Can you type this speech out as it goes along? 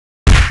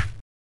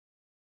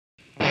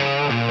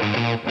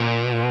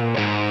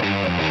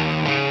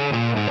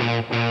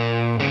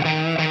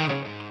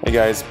Hey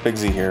guys, Big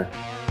Z here.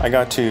 I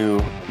got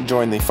to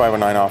join the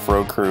 509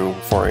 off-road crew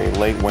for a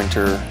late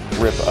winter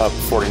rip up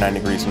 49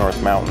 degrees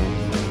north mountain,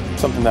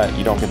 something that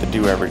you don't get to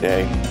do every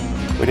day.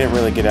 We didn't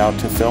really get out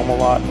to film a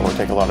lot or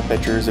take a lot of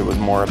pictures. It was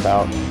more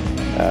about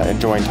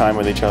enjoying time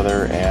with each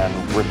other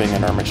and ripping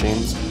in our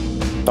machines.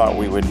 Thought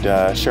we would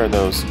share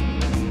those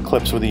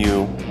clips with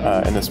you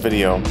in this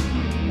video.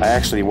 I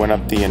actually went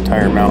up the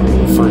entire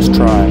mountain the first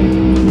try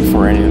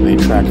before any of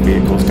the track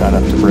vehicles got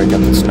up to break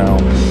up the snow.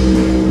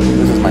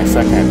 This is my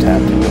second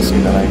attempt, and you'll see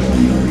that I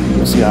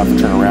have to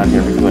turn around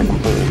here because I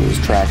completely lose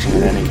traction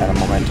and any kind of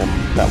momentum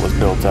that was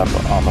built up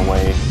on the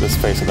way this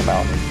face of the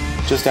mountain.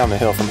 Just down the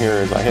hill from here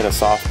is I hit a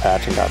soft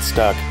patch and got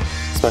stuck.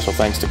 Special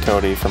thanks to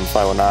Cody from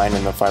 509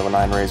 and the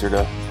 509 RZR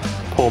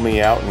to pull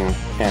me out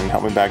and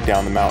help me back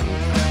down the mountain.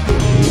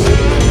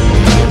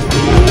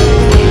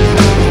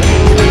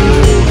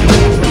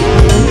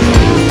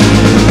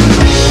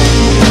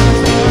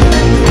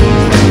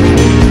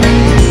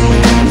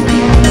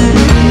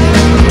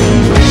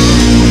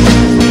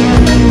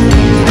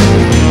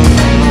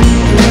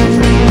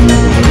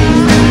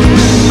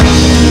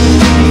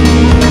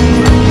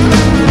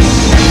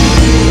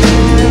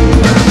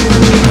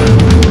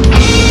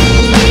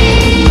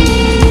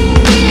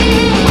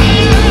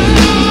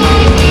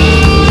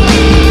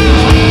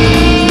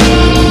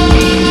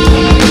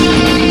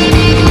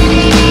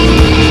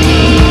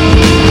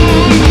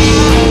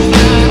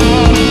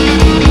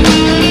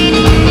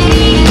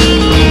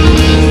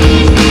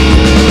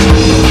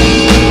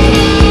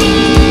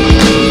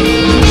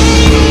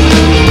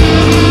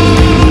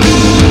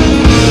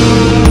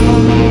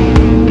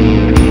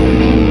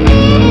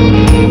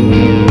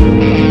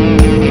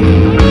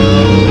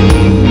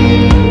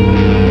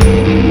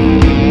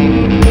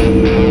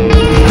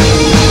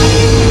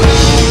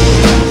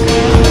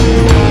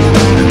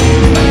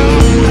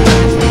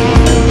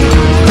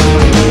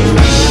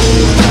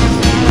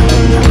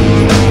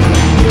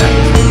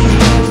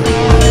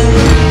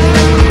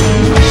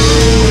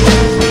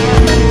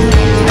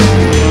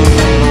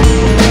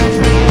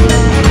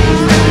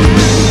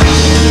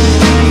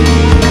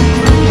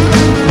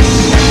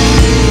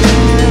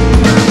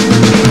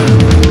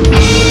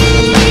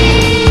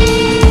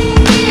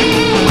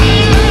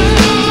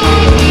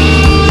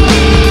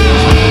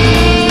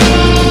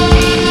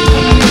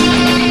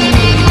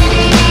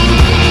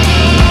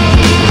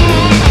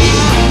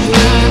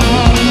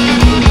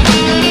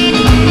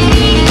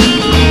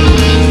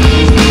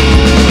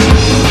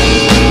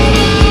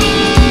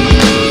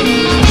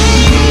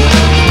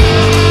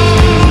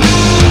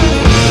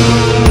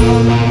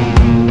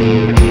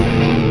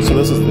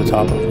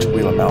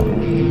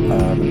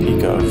 The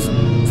peak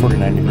of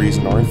 49 degrees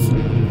north.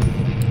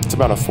 It's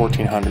about a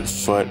 1,400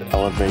 foot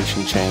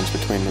elevation change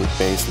between the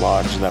base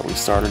lodge that we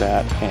started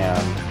at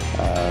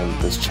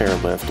and this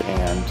chairlift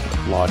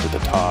and lodge at the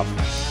top.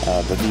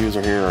 The views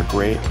here are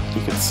great.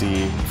 You can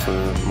see for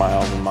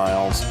miles and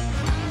miles,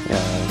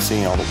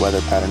 seeing all the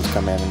weather patterns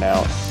come in and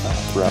out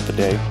throughout the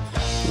day.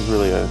 It was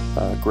really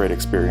a great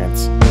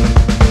experience.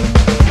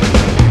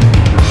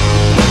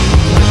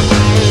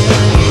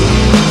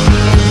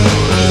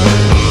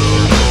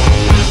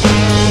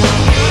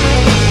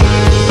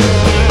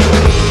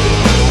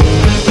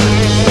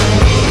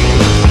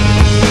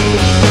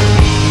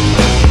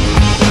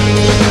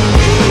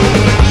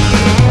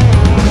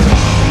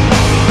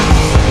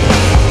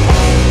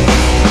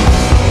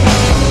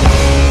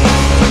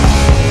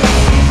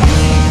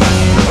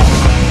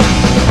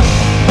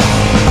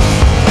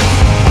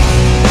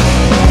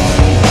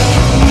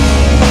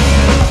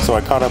 So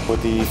I caught up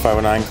with the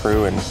 509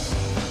 crew and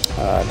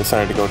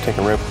decided to go take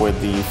a rip with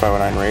the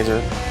 509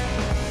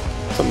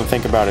 RZR. Something to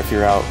think about if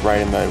you're out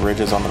riding the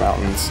ridges on the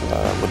mountains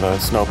with a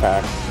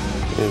snowpack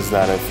is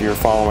that if you're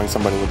following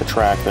somebody with a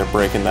track, they're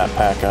breaking that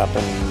pack up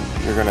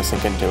and you're going to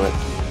sink into it.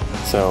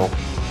 So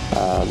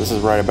this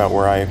is right about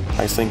where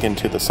I sink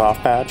into the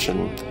soft patch,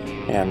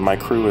 and my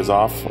crew is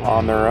off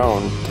on their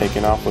own,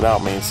 taking off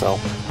without me. So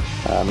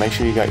make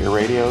sure you got your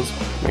radios,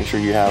 make sure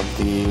you have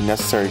the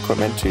necessary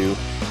equipment to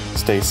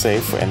stay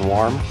safe and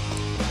warm.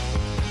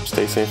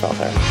 Stay safe out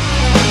there.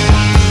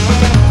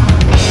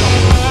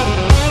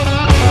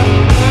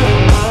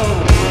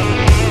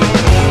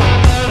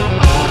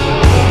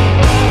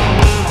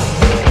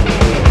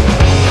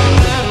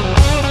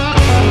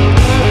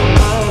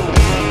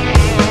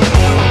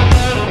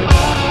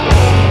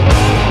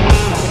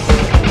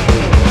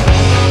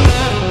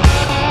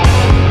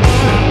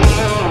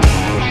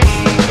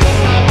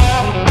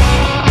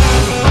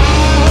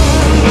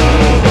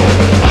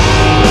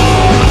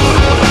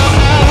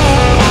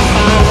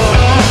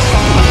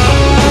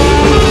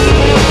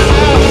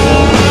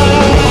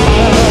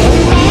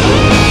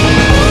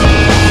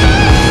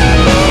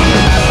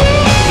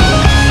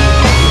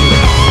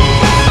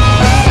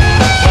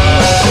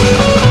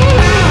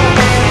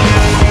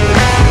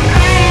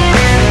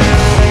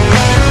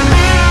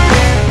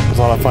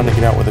 Fun to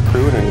get out with the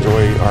crew and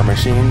enjoy our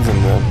machines and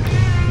the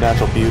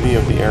natural beauty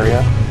of the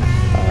area.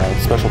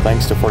 Special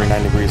thanks to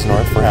 49 Degrees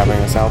North for having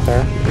us out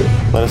there.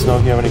 Let us know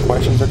if you have any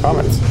questions or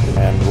comments,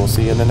 and we'll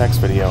see you in the next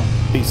video.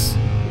 Peace.